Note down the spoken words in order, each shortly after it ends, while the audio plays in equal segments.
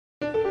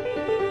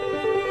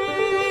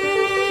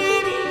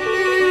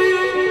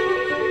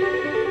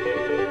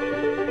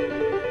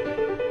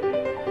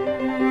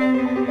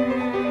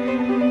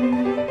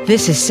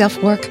This is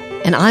SelfWork,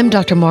 and I'm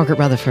Dr. Margaret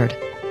Rutherford.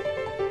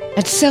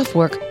 At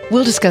SelfWork,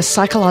 we'll discuss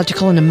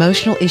psychological and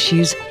emotional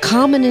issues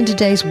common in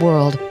today's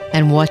world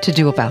and what to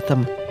do about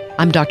them.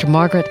 I'm Dr.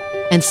 Margaret,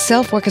 and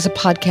SelfWork is a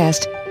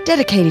podcast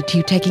dedicated to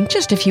you taking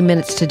just a few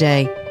minutes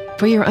today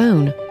for your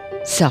own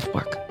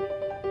self-work.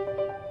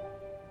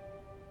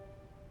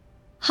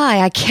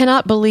 Hi, I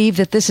cannot believe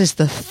that this is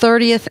the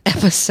 30th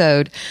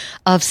episode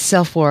of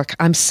SelfWork.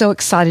 I'm so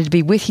excited to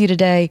be with you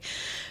today.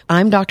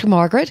 I'm Dr.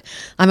 Margaret.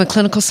 I'm a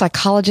clinical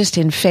psychologist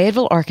in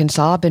Fayetteville,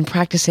 Arkansas. I've been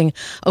practicing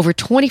over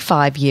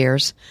 25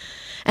 years.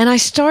 And I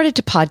started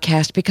to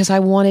podcast because I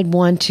wanted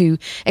one to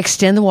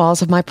extend the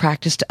walls of my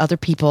practice to other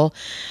people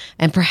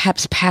and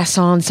perhaps pass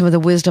on some of the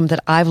wisdom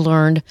that I've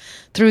learned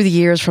through the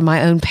years from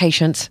my own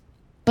patients.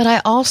 But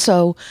I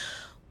also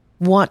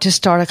want to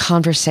start a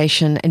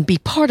conversation and be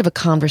part of a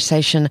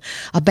conversation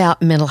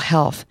about mental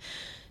health.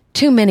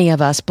 Too many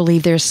of us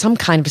believe there's some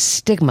kind of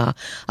stigma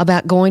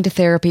about going to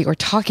therapy or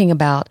talking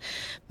about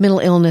mental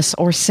illness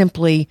or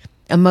simply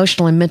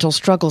emotional and mental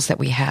struggles that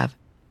we have.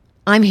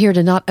 I'm here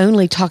to not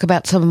only talk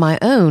about some of my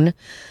own,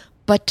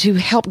 but to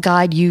help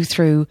guide you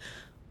through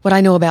what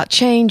I know about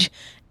change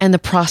and the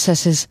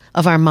processes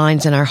of our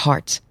minds and our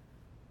hearts.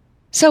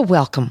 So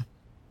welcome.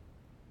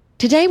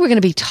 Today we're going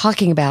to be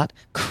talking about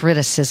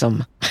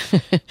criticism.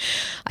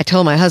 I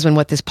told my husband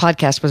what this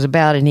podcast was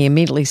about, and he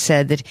immediately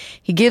said that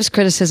he gives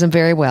criticism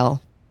very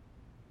well.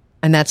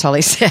 And that's all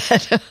he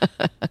said.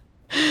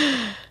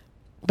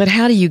 But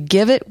how do you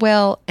give it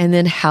well, and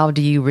then how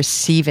do you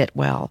receive it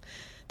well?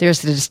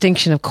 There's the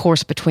distinction, of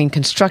course, between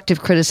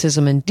constructive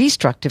criticism and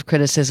destructive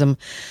criticism.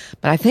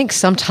 But I think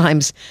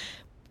sometimes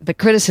the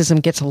criticism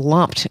gets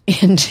lumped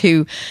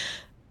into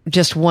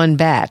just one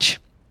batch.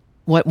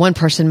 What one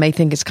person may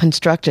think is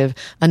constructive,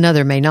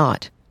 another may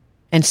not.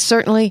 And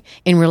certainly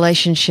in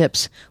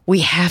relationships, we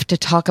have to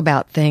talk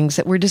about things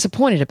that we're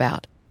disappointed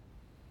about.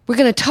 We're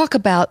going to talk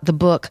about the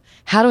book,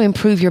 How to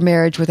Improve Your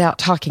Marriage Without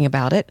Talking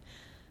About It,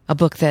 a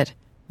book that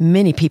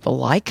many people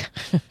like,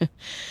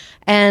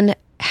 and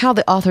how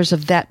the authors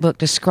of that book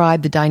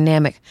describe the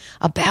dynamic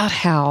about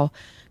how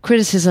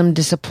criticism,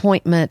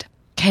 disappointment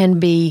can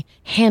be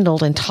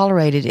handled and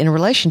tolerated in a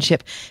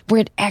relationship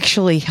where it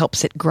actually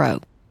helps it grow.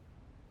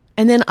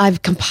 And then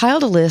I've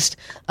compiled a list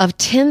of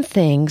 10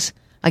 things.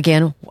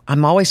 Again,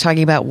 I'm always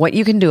talking about what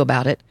you can do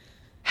about it,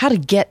 how to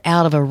get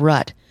out of a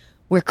rut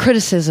where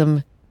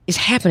criticism is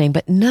happening,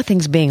 but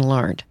nothing's being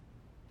learned.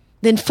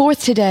 Then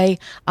fourth today,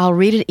 I'll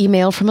read an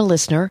email from a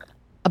listener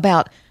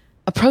about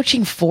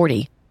approaching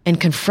 40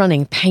 and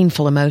confronting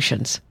painful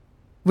emotions.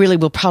 Really,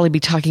 we'll probably be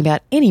talking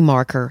about any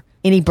marker,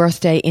 any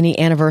birthday, any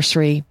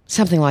anniversary,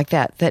 something like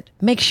that, that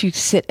makes you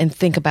sit and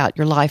think about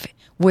your life,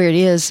 where it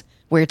is,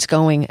 where it's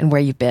going, and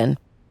where you've been.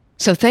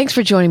 So thanks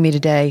for joining me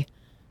today,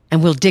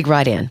 and we'll dig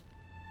right in.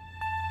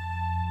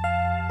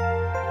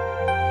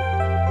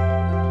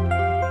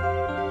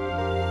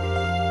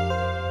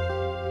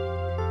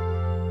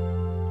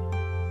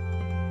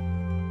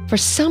 For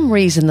some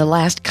reason, the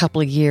last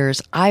couple of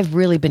years, I've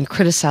really been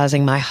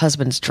criticizing my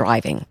husband's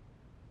driving.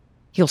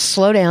 He'll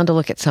slow down to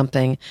look at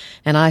something,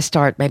 and I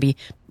start maybe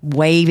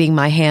waving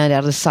my hand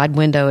out of the side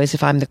window as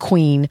if I'm the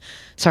queen,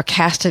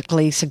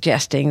 sarcastically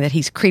suggesting that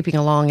he's creeping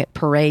along at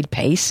parade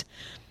pace.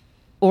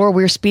 Or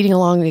we're speeding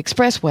along the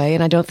expressway,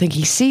 and I don't think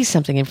he sees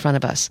something in front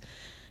of us.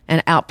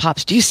 And out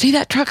pops, "Do you see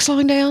that truck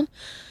slowing down?"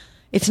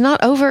 It's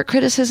not overt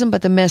criticism,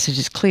 but the message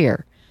is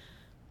clear.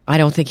 I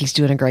don't think he's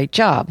doing a great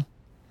job.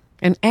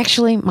 And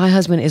actually, my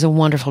husband is a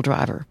wonderful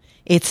driver.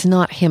 It's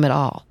not him at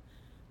all.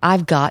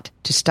 I've got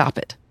to stop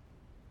it.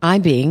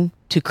 I'm being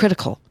too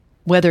critical.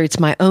 Whether it's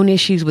my own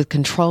issues with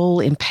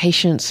control,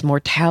 impatience,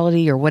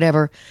 mortality, or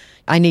whatever,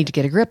 I need to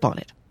get a grip on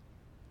it.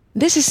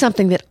 This is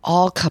something that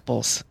all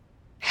couples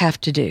have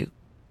to do,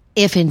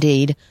 if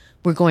indeed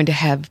we're going to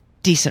have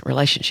decent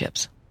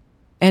relationships.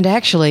 And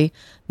actually,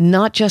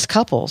 not just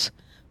couples,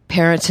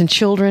 parents and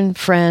children,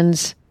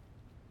 friends,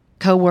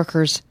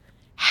 coworkers.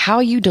 How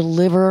you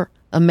deliver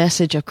a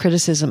message of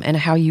criticism and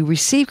how you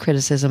receive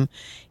criticism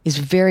is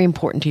very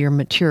important to your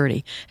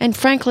maturity. And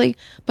frankly,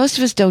 most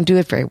of us don't do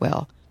it very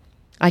well.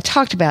 I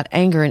talked about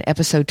anger in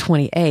episode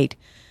 28,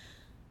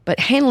 but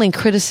handling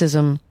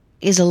criticism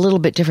is a little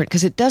bit different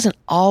because it doesn't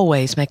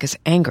always make us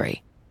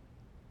angry.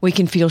 We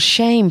can feel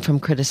shame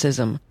from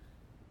criticism.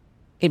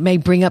 It may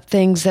bring up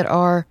things that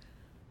are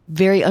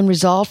very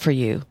unresolved for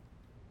you.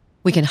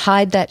 We can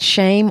hide that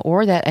shame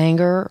or that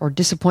anger or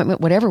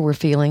disappointment, whatever we're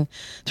feeling,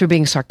 through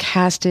being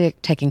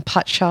sarcastic, taking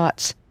pot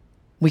shots.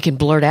 We can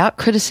blurt out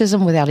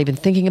criticism without even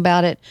thinking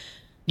about it.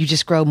 You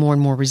just grow more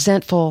and more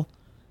resentful,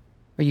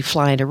 or you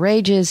fly into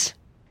rages.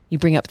 You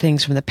bring up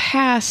things from the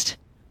past.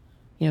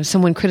 You know,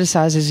 someone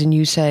criticizes and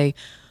you say,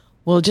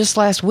 "Well, just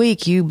last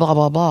week you blah,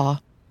 blah, blah,"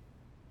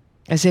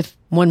 as if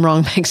one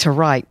wrong makes a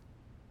right.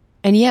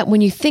 And yet,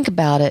 when you think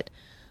about it,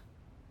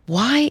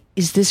 why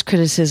is this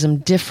criticism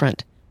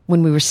different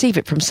when we receive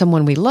it from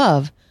someone we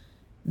love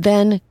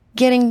than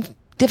getting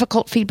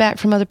difficult feedback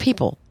from other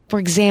people? For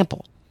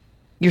example,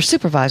 your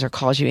supervisor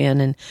calls you in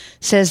and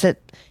says that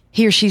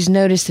He or she's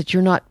noticed that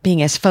you're not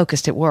being as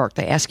focused at work.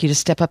 They ask you to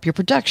step up your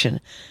production.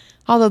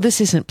 Although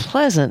this isn't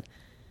pleasant,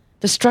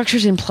 the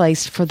structure's in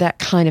place for that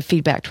kind of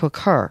feedback to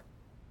occur.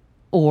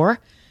 Or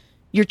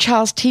your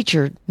child's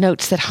teacher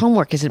notes that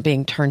homework isn't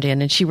being turned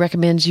in and she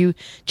recommends you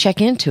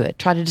check into it,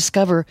 try to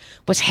discover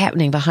what's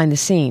happening behind the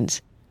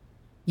scenes.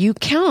 You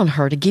count on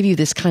her to give you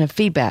this kind of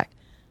feedback,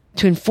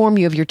 to inform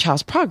you of your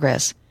child's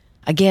progress.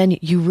 Again,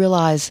 you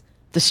realize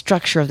the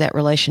structure of that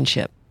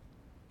relationship.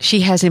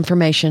 She has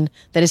information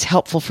that is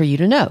helpful for you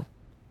to know.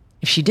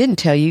 If she didn't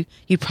tell you,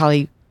 you'd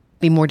probably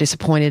be more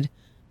disappointed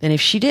than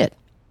if she did.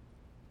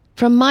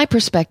 From my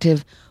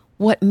perspective,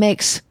 what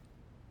makes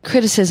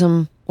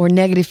criticism or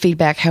negative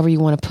feedback, however you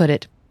want to put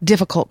it,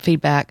 difficult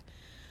feedback,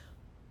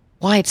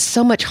 why it's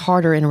so much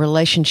harder in a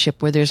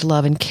relationship where there's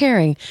love and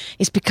caring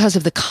is because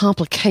of the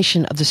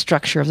complication of the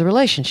structure of the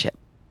relationship.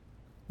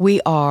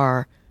 We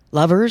are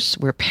lovers,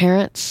 we're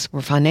parents,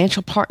 we're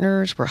financial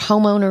partners, we're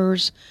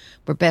homeowners,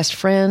 we're best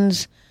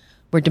friends,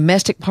 we're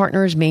domestic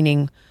partners,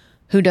 meaning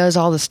who does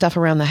all the stuff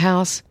around the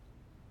house.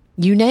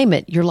 You name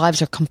it, your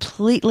lives are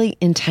completely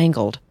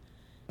entangled.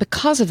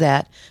 Because of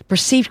that,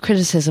 perceived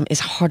criticism is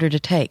harder to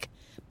take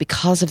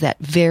because of that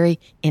very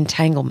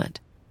entanglement.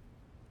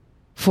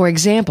 For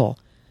example,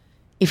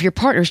 if your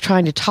partner is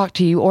trying to talk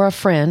to you or a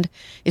friend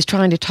is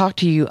trying to talk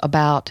to you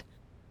about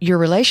your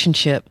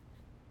relationship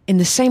in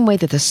the same way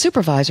that the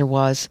supervisor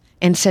was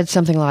and said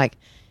something like,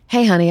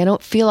 "Hey, honey, I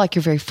don't feel like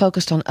you're very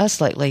focused on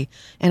us lately,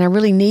 and I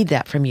really need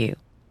that from you."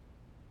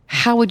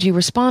 How would you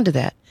respond to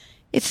that?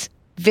 It's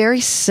very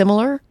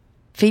similar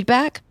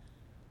feedback,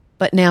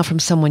 but now from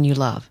someone you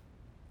love.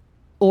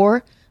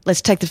 Or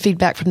let's take the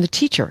feedback from the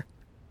teacher.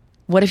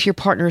 What if your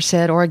partner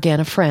said, or again,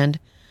 a friend,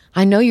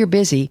 "I know you're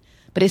busy,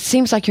 but it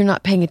seems like you're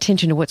not paying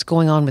attention to what's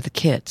going on with the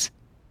kids."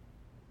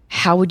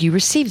 How would you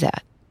receive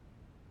that?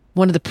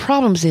 One of the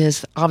problems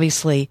is,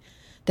 obviously,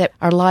 that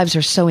our lives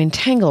are so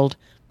entangled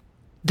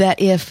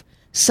that if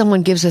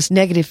someone gives us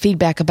negative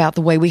feedback about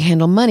the way we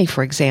handle money,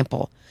 for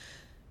example,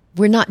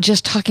 we're not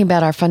just talking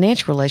about our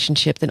financial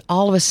relationship, then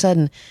all of a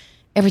sudden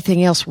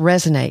everything else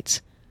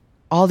resonates.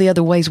 All the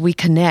other ways we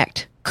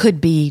connect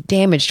could be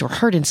damaged or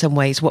hurt in some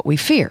ways, what we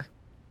fear.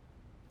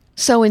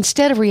 So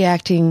instead of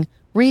reacting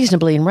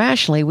reasonably and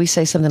rationally, we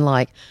say something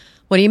like,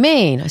 "What do you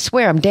mean? I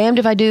swear I'm damned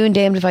if I do and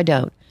damned if I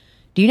don't.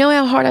 Do you know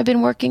how hard I've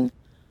been working?"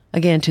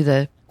 Again, to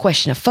the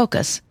question of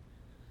focus.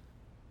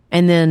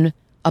 And then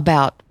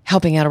about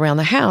helping out around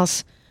the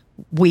house,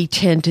 we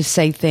tend to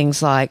say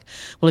things like,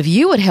 "Well, if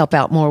you would help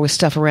out more with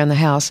stuff around the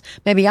house,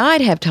 maybe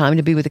I'd have time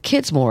to be with the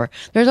kids more.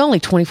 There's only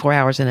 24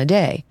 hours in a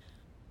day."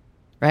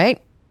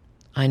 Right?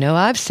 I know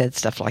I've said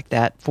stuff like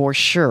that for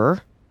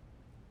sure.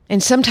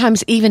 And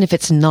sometimes even if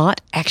it's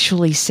not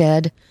actually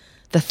said,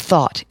 the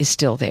thought is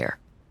still there.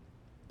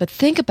 But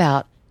think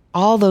about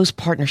all those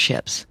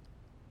partnerships.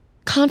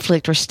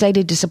 Conflict or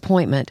stated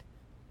disappointment,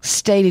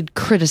 stated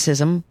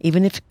criticism,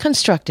 even if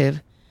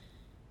constructive,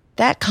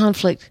 that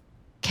conflict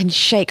can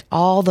shake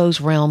all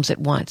those realms at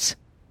once.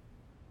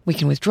 We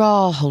can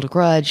withdraw, hold a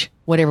grudge,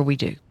 whatever we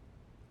do.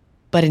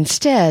 But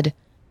instead,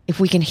 if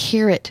we can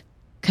hear it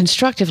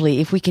constructively,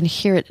 if we can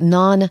hear it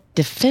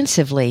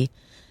non-defensively,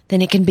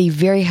 then it can be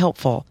very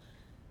helpful.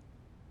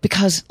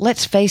 Because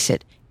let's face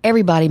it,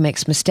 everybody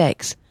makes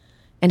mistakes.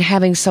 And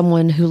having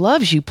someone who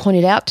loves you point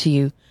it out to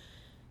you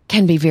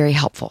can be very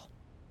helpful.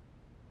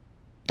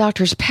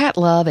 Doctors Pat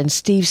Love and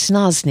Steve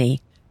Snozny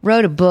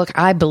wrote a book.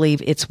 I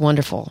believe it's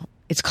wonderful.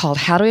 It's called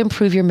How to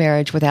Improve Your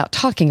Marriage Without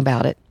Talking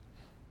About It.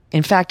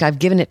 In fact, I've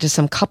given it to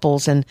some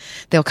couples and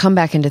they'll come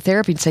back into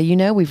therapy and say, "You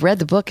know, we've read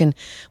the book and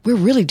we're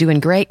really doing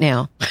great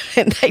now."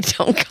 And they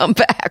don't come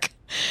back.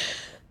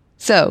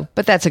 So,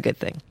 but that's a good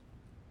thing.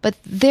 But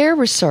their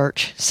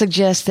research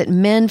suggests that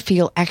men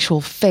feel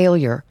actual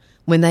failure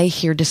when they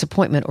hear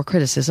disappointment or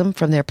criticism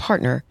from their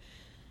partner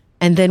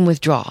and then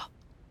withdraw.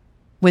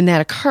 When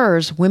that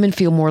occurs, women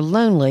feel more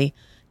lonely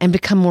and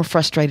become more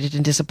frustrated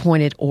and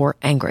disappointed or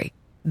angry.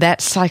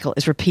 That cycle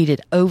is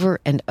repeated over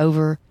and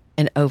over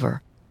and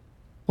over.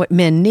 What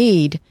men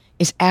need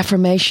is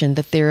affirmation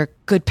that they're a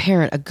good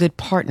parent, a good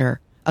partner,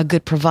 a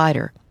good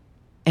provider.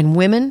 And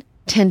women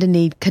tend to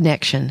need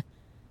connection.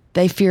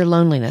 They fear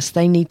loneliness.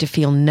 They need to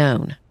feel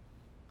known.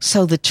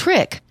 So the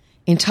trick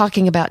in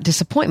talking about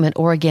disappointment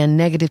or, again,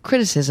 negative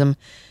criticism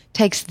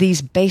takes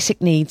these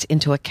basic needs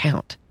into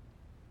account.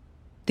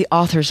 The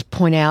authors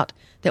point out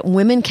that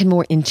women can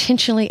more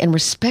intentionally and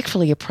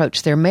respectfully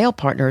approach their male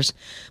partners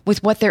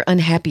with what they're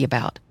unhappy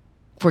about.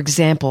 For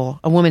example,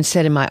 a woman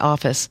said in my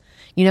office,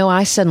 "You know,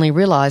 I suddenly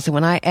realized that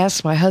when I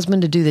asked my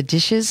husband to do the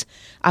dishes,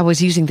 I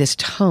was using this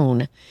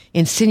tone,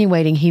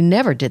 insinuating he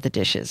never did the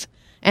dishes.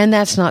 And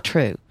that's not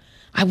true.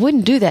 I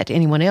wouldn't do that to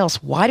anyone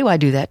else. Why do I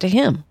do that to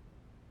him?"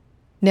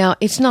 Now,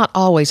 it's not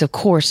always, of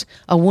course,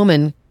 a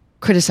woman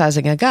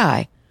criticizing a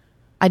guy.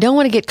 I don't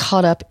want to get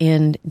caught up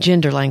in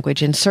gender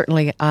language, and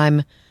certainly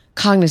I'm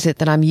cognizant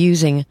that I'm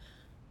using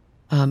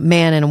a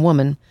man and a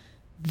woman.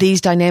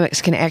 These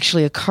dynamics can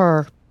actually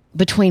occur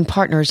between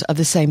partners of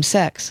the same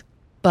sex.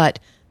 But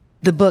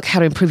the book, How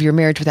to Improve Your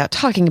Marriage Without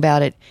Talking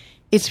About It,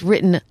 it's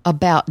written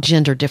about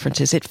gender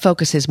differences. It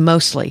focuses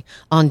mostly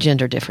on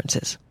gender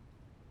differences.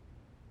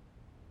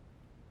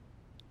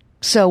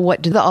 So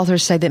what do the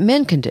authors say that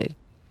men can do?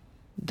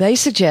 They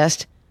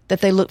suggest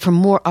that they look for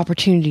more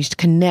opportunities to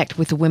connect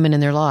with the women in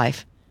their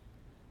life.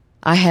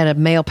 I had a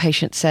male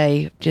patient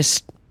say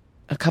just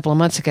a couple of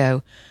months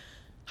ago,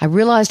 I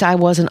realized I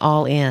wasn't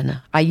all in.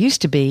 I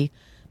used to be,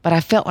 but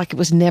I felt like it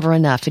was never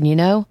enough. And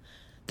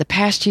the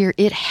past year,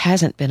 it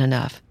hasn't been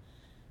enough.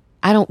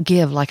 I don't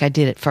give like I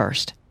did at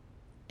first.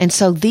 And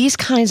so these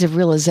kinds of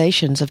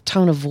realizations of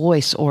tone of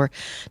voice or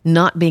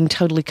not being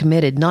totally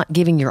committed, not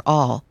giving your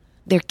all,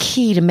 they're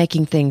key to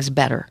making things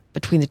better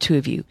between the two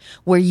of you,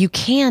 where you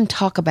can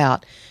talk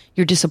about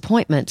your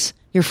disappointments,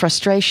 your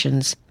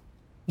frustrations.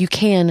 You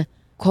can,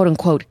 quote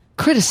unquote,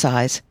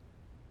 criticize,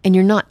 and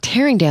you're not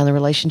tearing down the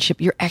relationship.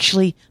 You're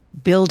actually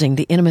building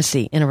the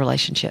intimacy in a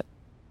relationship.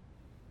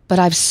 But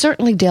I've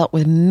certainly dealt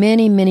with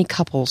many, many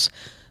couples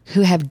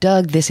who have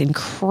dug this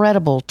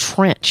incredible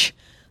trench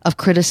of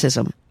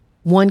criticism.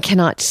 One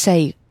cannot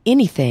say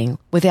anything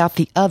without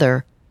the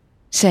other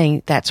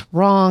saying, that's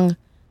wrong,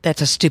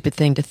 that's a stupid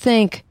thing to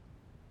think,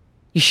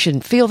 you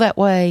shouldn't feel that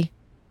way,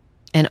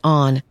 and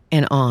on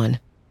and on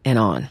and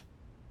on.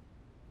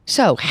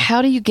 So,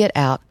 how do you get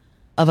out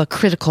of a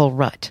critical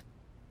rut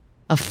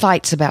of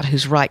fights about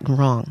who's right and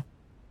wrong?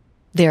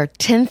 There are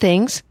 10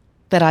 things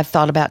that I've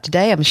thought about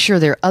today. I'm sure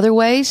there are other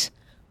ways,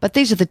 but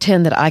these are the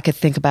 10 that I could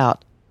think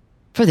about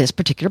for this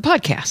particular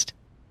podcast.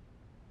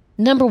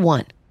 Number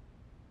 1,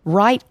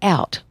 write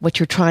out what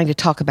you're trying to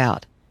talk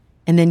about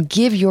and then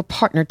give your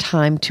partner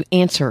time to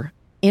answer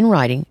in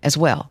writing as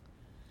well.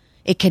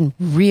 It can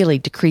really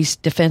decrease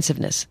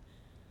defensiveness.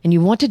 And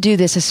you want to do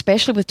this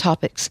especially with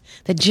topics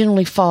that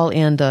generally fall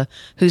in the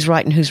who's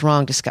right and who's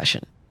wrong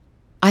discussion.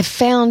 I've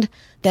found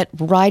that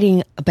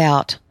writing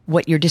about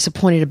what you're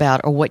disappointed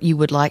about or what you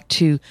would like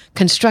to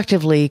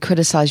constructively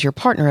criticize your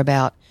partner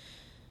about,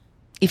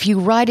 if you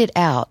write it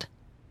out,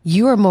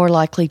 you are more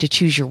likely to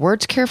choose your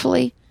words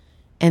carefully,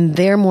 and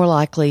they're more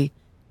likely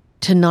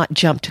to not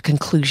jump to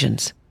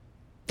conclusions.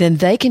 Then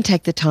they can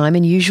take the time,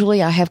 and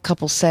usually I have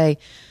couples say,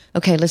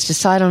 okay, let's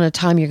decide on a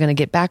time you're going to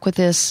get back with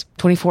this,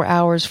 24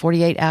 hours,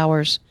 48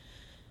 hours.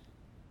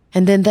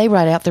 And then they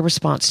write out the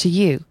response to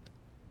you.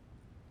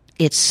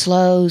 It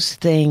slows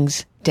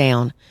things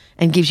down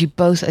and gives you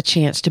both a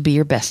chance to be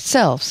your best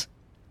selves.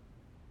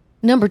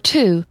 Number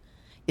 2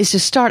 is to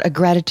start a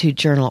gratitude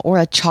journal or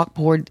a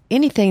chalkboard,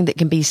 anything that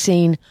can be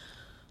seen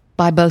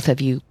by both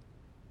of you.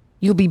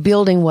 You'll be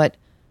building what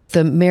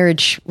the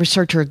marriage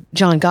researcher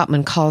John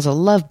Gottman calls a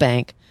love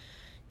bank.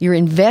 You're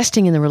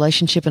investing in the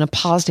relationship in a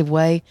positive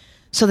way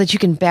so that you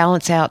can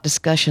balance out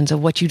discussions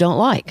of what you don't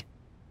like.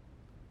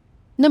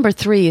 Number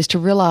 3 is to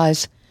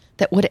realize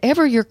that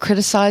whatever you're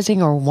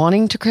criticizing or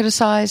wanting to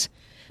criticize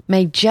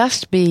may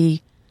just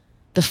be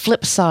the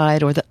flip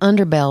side or the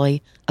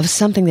underbelly of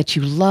something that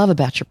you love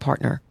about your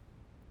partner.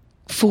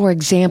 For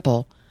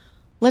example,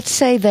 let's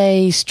say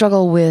they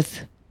struggle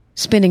with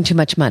spending too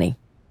much money,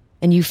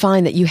 and you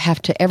find that you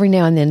have to every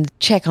now and then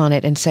check on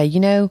it and say,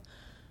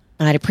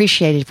 I'd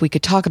appreciate it if we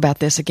could talk about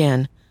this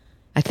again.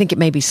 I think it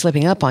may be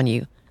slipping up on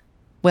you.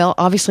 Well,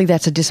 obviously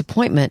that's a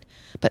disappointment,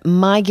 but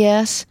my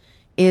guess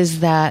is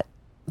that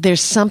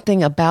there's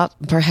something about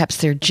perhaps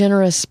they're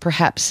generous,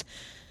 perhaps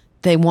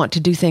they want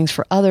to do things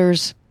for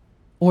others,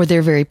 or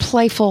they're very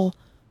playful.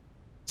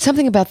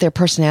 Something about their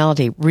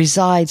personality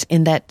resides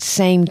in that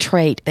same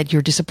trait that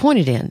you're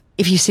disappointed in,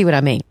 if you see what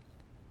I mean.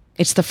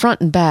 It's the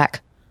front and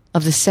back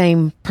of the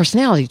same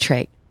personality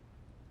trait.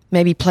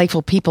 Maybe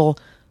playful people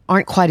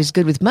aren't quite as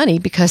good with money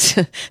because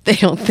they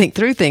don't think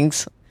through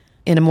things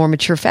in a more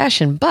mature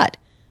fashion, but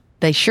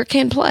they sure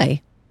can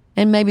play,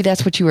 and maybe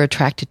that's what you were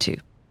attracted to.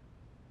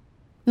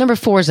 Number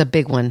 4 is a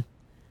big one.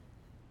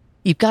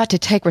 You've got to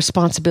take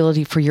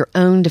responsibility for your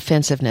own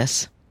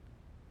defensiveness.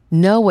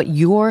 Know what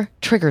your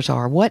triggers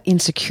are. What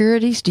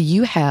insecurities do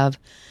you have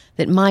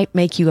that might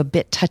make you a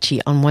bit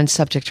touchy on one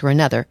subject or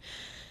another?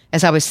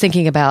 As I was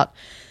thinking about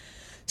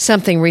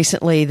something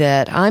recently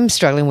that I'm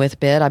struggling with a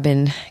bit, I've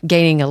been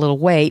gaining a little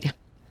weight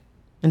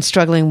and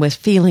struggling with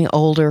feeling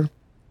older.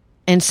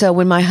 And so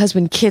when my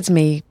husband kids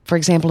me, for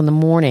example, in the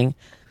morning,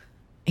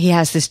 he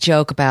has this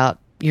joke about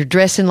you're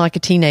dressing like a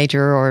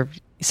teenager or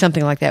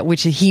something like that,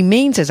 which he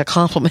means as a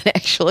compliment,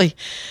 actually.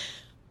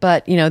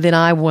 But, then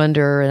I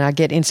wonder and I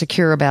get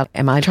insecure about,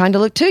 am I trying to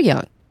look too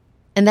young?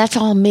 And that's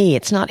all me.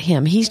 It's not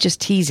him. He's just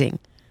teasing.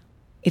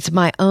 It's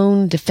my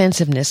own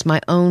defensiveness,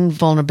 my own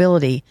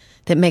vulnerability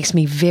that makes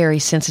me very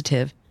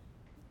sensitive,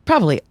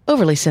 probably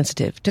overly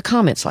sensitive to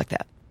comments like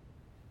that.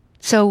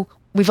 So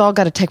we've all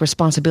got to take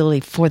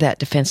responsibility for that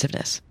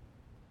defensiveness.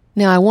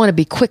 Now, I want to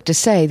be quick to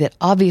say that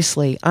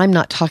obviously I'm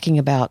not talking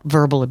about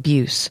verbal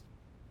abuse.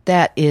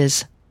 That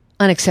is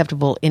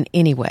unacceptable in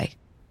any way.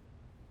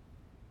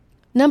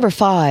 Number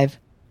 5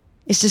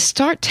 is to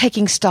start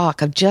taking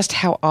stock of just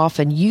how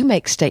often you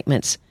make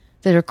statements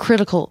that are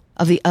critical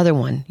of the other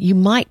one. You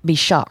might be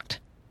shocked.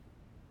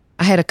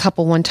 I had a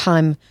couple one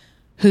time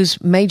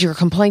whose major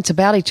complaints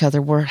about each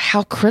other were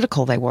how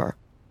critical they were.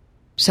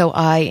 So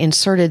I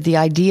inserted the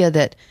idea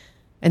that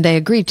and they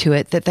agreed to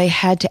it, that they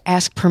had to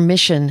ask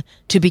permission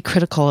to be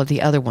critical of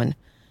the other one.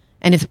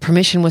 And if the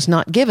permission was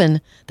not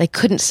given, they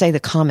couldn't say the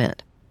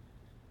comment.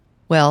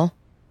 Well,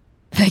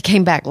 they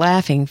came back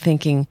laughing,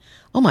 thinking,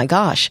 oh my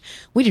gosh,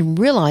 we didn't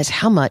realize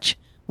how much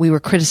we were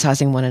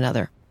criticizing one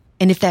another.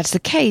 And if that's the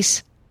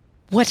case,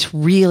 what's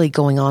really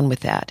going on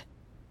with that?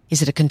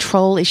 Is it a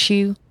control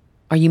issue?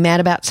 Are you mad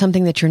about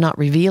something that you're not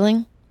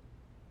revealing?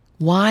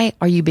 Why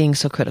are you being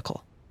so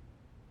critical?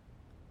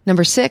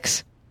 Number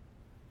 6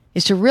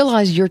 is to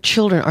realize your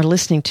children are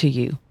listening to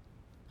you.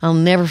 I'll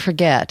never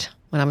forget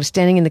when I was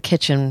standing in the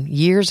kitchen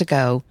years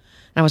ago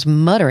and I was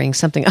muttering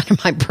something under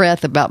my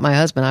breath about my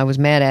husband. I was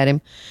mad at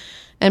him.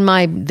 And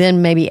my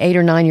then maybe 8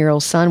 or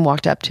 9-year-old son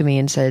walked up to me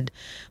and said,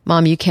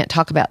 Mom, you can't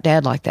talk about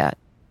Dad like that.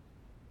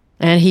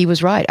 And he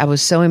was right. I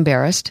was so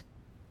embarrassed.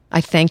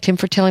 I thanked him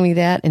for telling me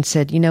that and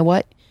said, you know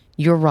what?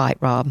 You're right,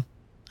 Rob.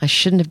 I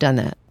shouldn't have done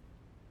that.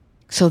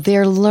 So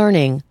they're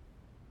learning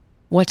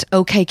what's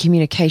okay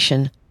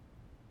communication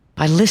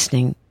by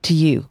listening to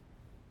you.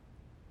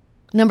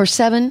 Number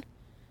 7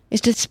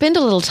 is to spend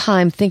a little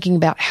time thinking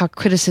about how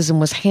criticism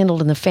was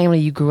handled in the family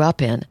you grew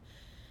up in.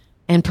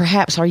 And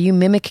perhaps are you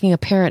mimicking a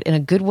parent in a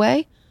good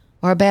way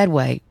or a bad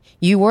way?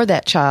 You were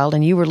that child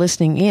and you were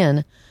listening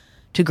in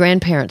to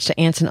grandparents, to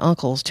aunts and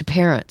uncles, to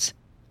parents.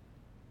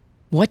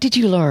 What did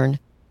you learn?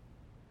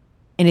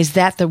 And is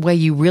that the way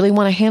you really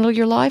want to handle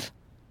your life?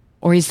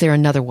 Or is there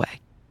another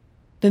way?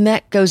 Then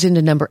that goes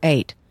into number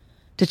 8,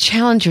 to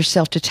challenge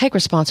yourself to take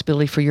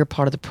responsibility for your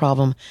part of the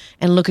problem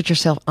and look at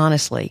yourself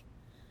honestly.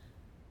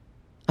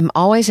 I'm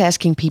always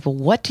asking people,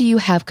 what do you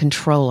have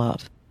control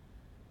of?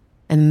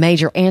 And the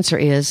major answer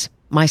is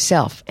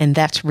myself, and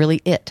that's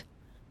really it.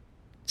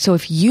 So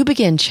if you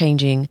begin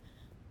changing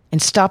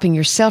and stopping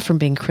yourself from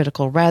being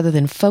critical rather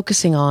than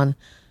focusing on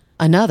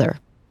another,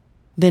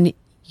 then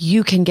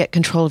you can get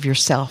control of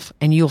yourself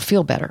and you'll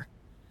feel better.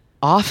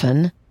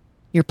 Often,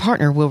 your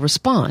partner will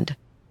respond,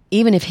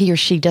 even if he or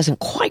she doesn't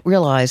quite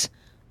realize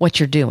what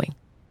you're doing.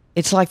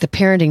 It's like the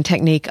parenting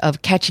technique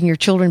of catching your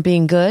children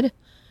being good.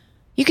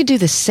 You could do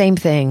the same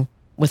thing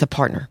with a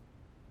partner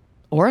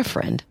or a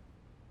friend.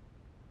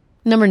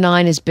 Number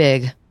 9 is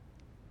big.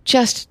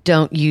 Just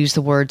don't use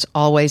the words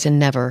always and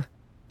never,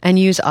 and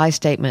use I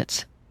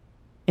statements.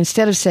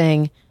 Instead of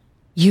saying,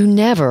 you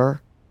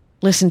never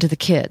listen to the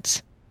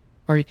kids,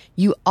 or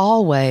you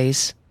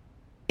always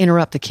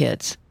interrupt the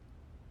kids.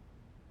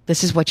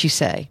 This is what you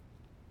say.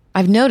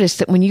 I've noticed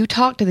that when you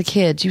talk to the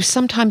kids, you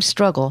sometimes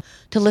struggle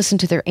to listen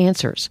to their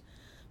answers.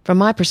 From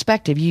my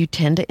perspective, you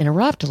tend to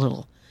interrupt a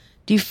little.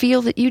 Do you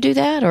feel that you do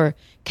that, or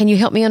can you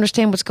help me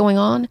understand what's going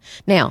on?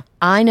 Now,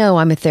 I know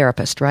I'm a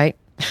therapist, right?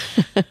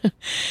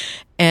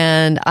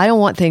 And I don't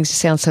want things to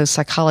sound so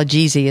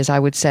psychology-y, as I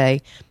would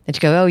say, that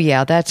you go, oh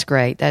yeah, that's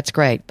great.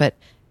 But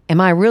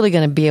am I really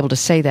going to be able to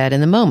say that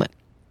in the moment?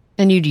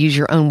 And you'd use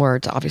your own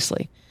words,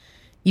 obviously.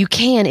 You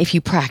can if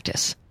you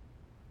practice.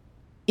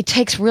 It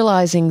takes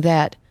realizing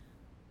that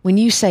when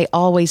you say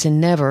always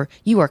and never,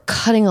 you are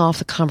cutting off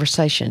the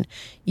conversation.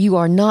 You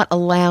are not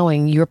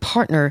allowing your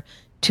partner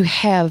to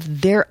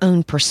have their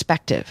own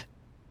perspective,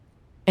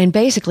 and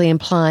basically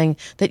implying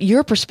that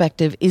your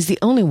perspective is the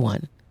only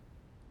one.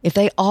 If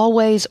they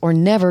always or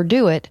never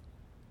do it,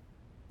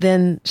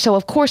 then, so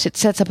of course it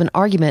sets up an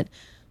argument.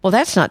 Well,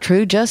 that's not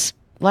true. Just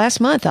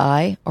last month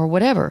or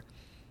whatever.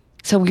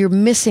 So you're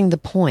missing the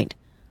point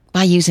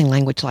by using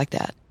language like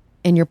that.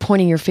 And you're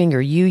pointing your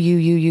finger,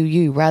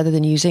 you, rather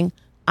than using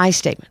I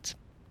statements.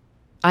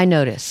 I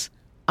notice.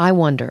 I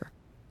wonder.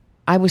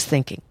 I was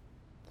thinking.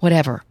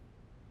 Whatever.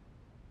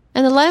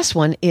 And the last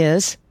one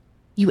is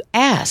you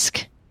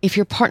ask if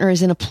your partner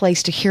is in a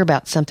place to hear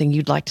about something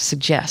you'd like to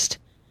suggest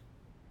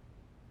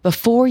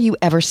before you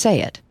ever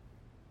say it.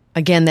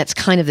 Again, that's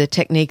kind of the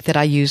technique that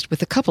I used with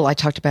the couple I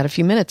talked about a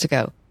few minutes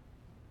ago.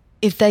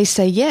 If they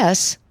say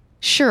yes,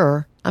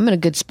 sure, I'm in a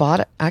good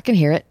spot, I can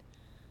hear it,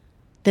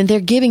 then they're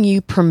giving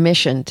you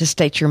permission to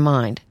state your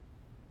mind.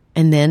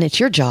 And then it's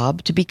your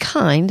job to be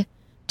kind,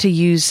 to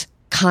use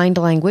kind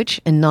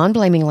language and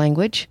non-blaming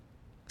language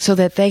so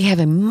that they have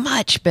a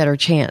much better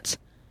chance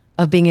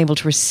of being able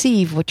to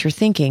receive what you're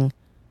thinking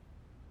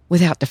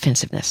without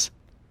defensiveness.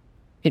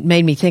 It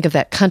made me think of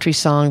that country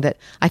song that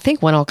I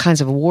think won all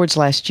kinds of awards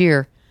last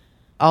year,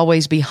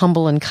 Always Be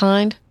Humble and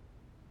Kind.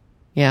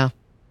 Yeah,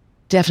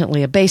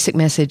 definitely a basic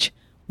message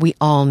we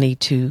all need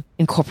to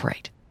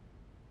incorporate.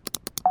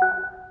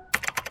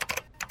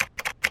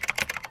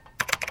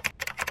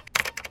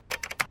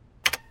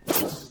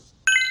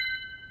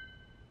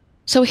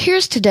 So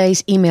here's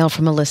today's email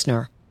from a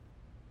listener.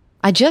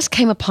 I just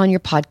came upon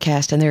your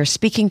podcast and they're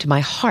speaking to my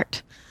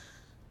heart.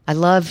 I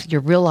love your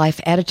real life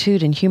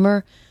attitude and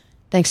humor.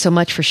 Thanks so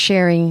much for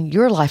sharing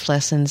your life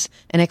lessons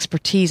and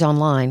expertise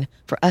online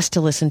for us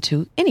to listen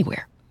to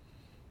anywhere.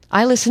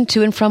 I listen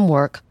to and from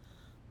work.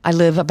 I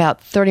live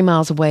about 30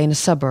 miles away in a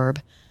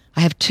suburb. I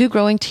have 2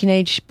 growing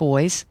teenage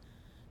boys,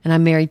 and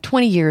I'm married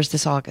 20 years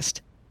this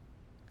August.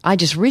 I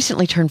just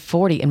recently turned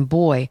 40, and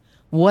boy,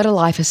 what a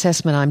life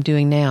assessment I'm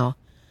doing now.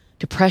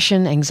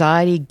 Depression,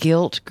 anxiety,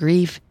 guilt,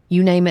 grief,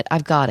 you name it,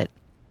 I've got it.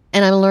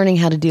 and I'm learning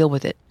how to deal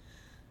with it.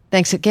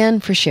 Thanks again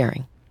for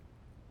sharing.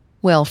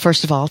 Well,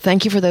 first of all,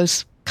 thank you for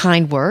those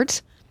kind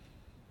words.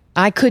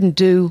 I couldn't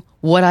do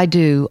what I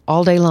do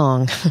all day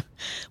long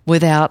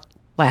without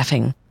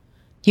laughing.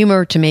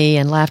 Humor to me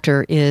and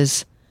laughter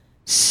is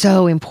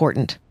so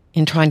important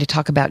in trying to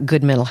talk about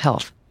good mental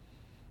health.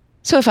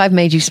 So if I've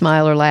made you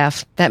smile or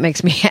laugh, that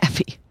makes me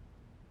happy.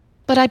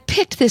 But I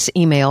picked this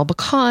email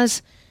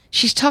because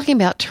she's talking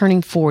about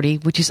turning 40,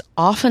 which is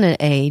often an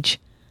age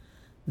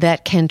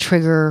that can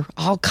trigger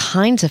all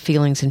kinds of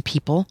feelings in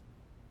people,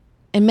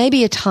 and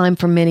maybe a time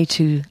for many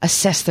to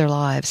assess their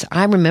lives.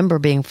 I remember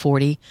being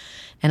 40,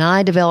 and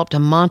I developed a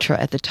mantra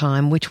at the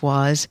time, which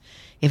was,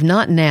 if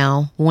not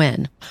now,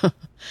 when?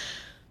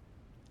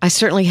 I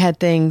certainly had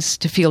things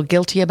to feel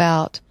guilty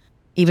about,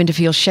 even to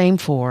feel shame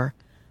for,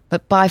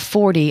 but by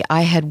 40,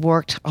 I had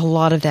worked a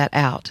lot of that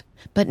out.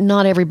 But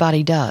not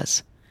everybody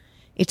does.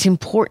 It's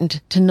important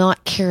to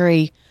not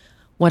carry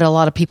what a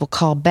lot of people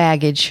call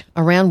baggage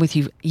around with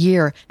you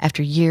year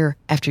after year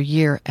after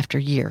year after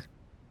year.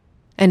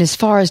 And as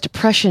far as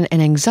depression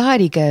and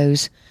anxiety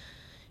goes,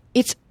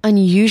 it's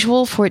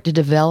unusual for it to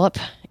develop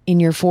in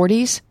your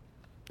 40s,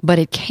 but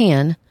it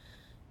can.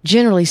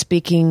 Generally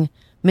speaking,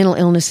 mental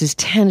illnesses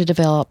tend to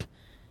develop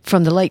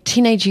from the late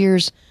teenage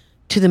years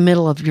to the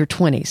middle of your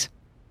 20s.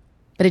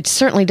 But it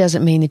certainly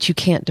doesn't mean that you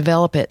can't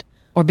develop it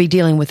or be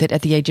dealing with it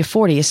at the age of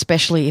 40,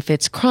 especially if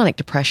it's chronic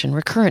depression,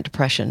 recurrent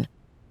depression.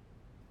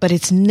 But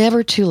it's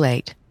never too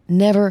late,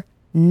 never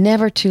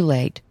too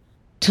late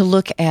to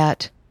look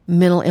at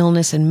mental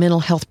illness and mental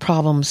health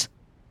problems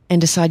and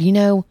decide,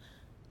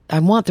 I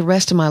want the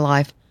rest of my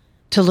life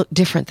to look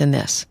different than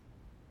this.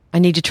 I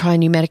need to try a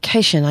new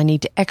medication. I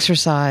need to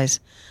exercise.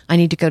 I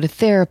need to go to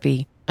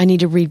therapy. I need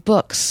to read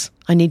books.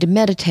 I need to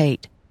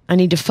meditate. I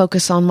need to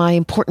focus on my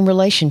important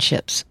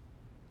relationships.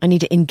 I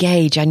need to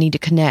engage. I need to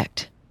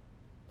connect.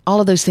 All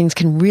of those things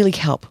can really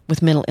help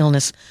with mental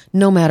illness,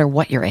 no matter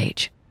what your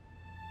age.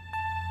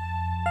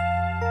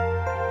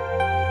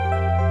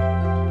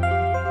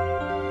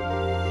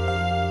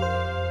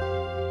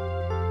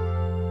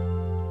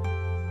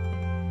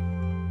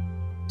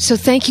 So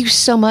thank you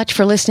so much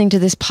for listening to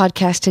this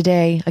podcast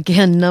today.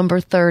 Again, number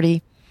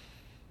 30.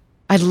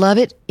 I'd love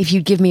it if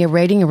you'd give me a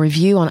rating, a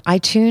review on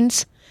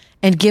iTunes.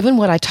 And given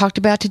what I talked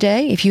about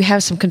today, if you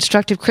have some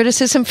constructive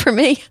criticism for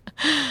me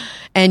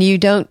and you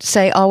don't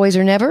say always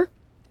or never,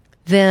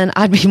 then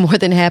I'd be more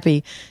than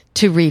happy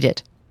to read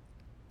it.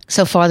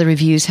 So far, the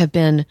reviews have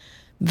been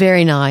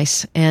very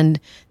nice, and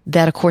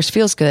that, of course,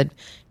 feels good.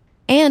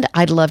 And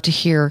I'd love to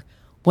hear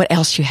what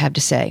else you have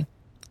to say.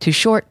 Too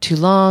short, too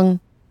long.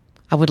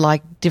 I would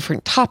like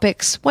different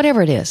topics,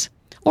 whatever it is.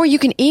 Or you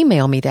can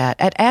email me that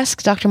at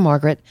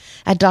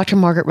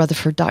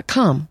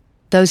askdrmargaret@drmargaretrutherford.com.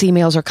 Those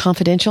emails are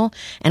confidential,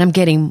 and I'm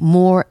getting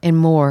more and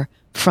more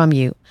from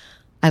you.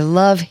 I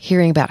love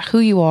hearing about who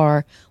you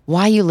are,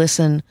 why you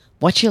listen,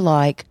 what you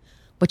like,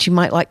 what you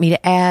might like me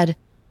to add,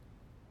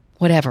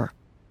 whatever.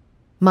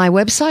 My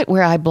website,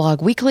 where I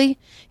blog weekly,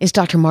 is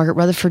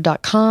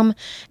drmargaretrutherford.com,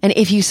 and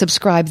if you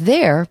subscribe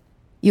there,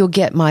 you'll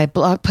get my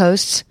blog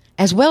posts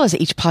as well as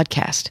each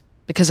podcast,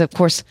 because, of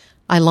course,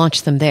 I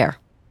launch them there.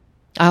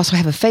 I also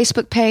have a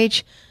Facebook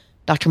page,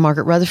 Dr.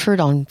 Margaret Rutherford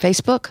on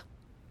Facebook.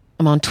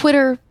 I'm on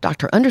Twitter,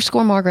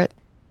 Dr._Margaret,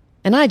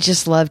 and I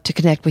just love to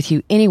connect with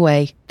you any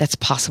way that's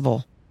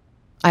possible.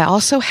 I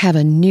also have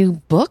a new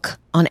book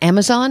on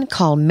Amazon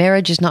called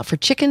Marriage is Not for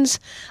Chickens.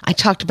 I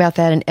talked about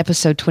that in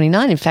episode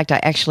 29. In fact, I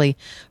actually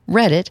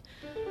read it,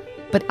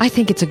 but I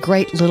think it's a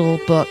great little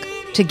book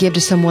to give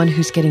to someone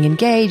who's getting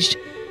engaged,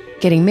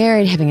 getting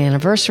married, having an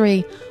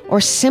anniversary,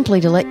 or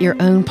simply to let your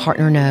own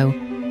partner know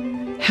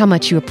how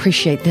much you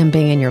appreciate them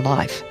being in your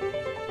life.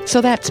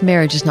 So that's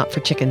Marriage is Not for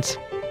Chickens.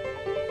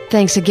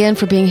 Thanks again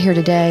for being here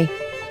today.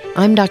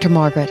 I'm Dr.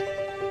 Margaret,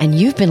 and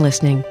you've been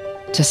listening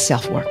to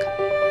SelfWork.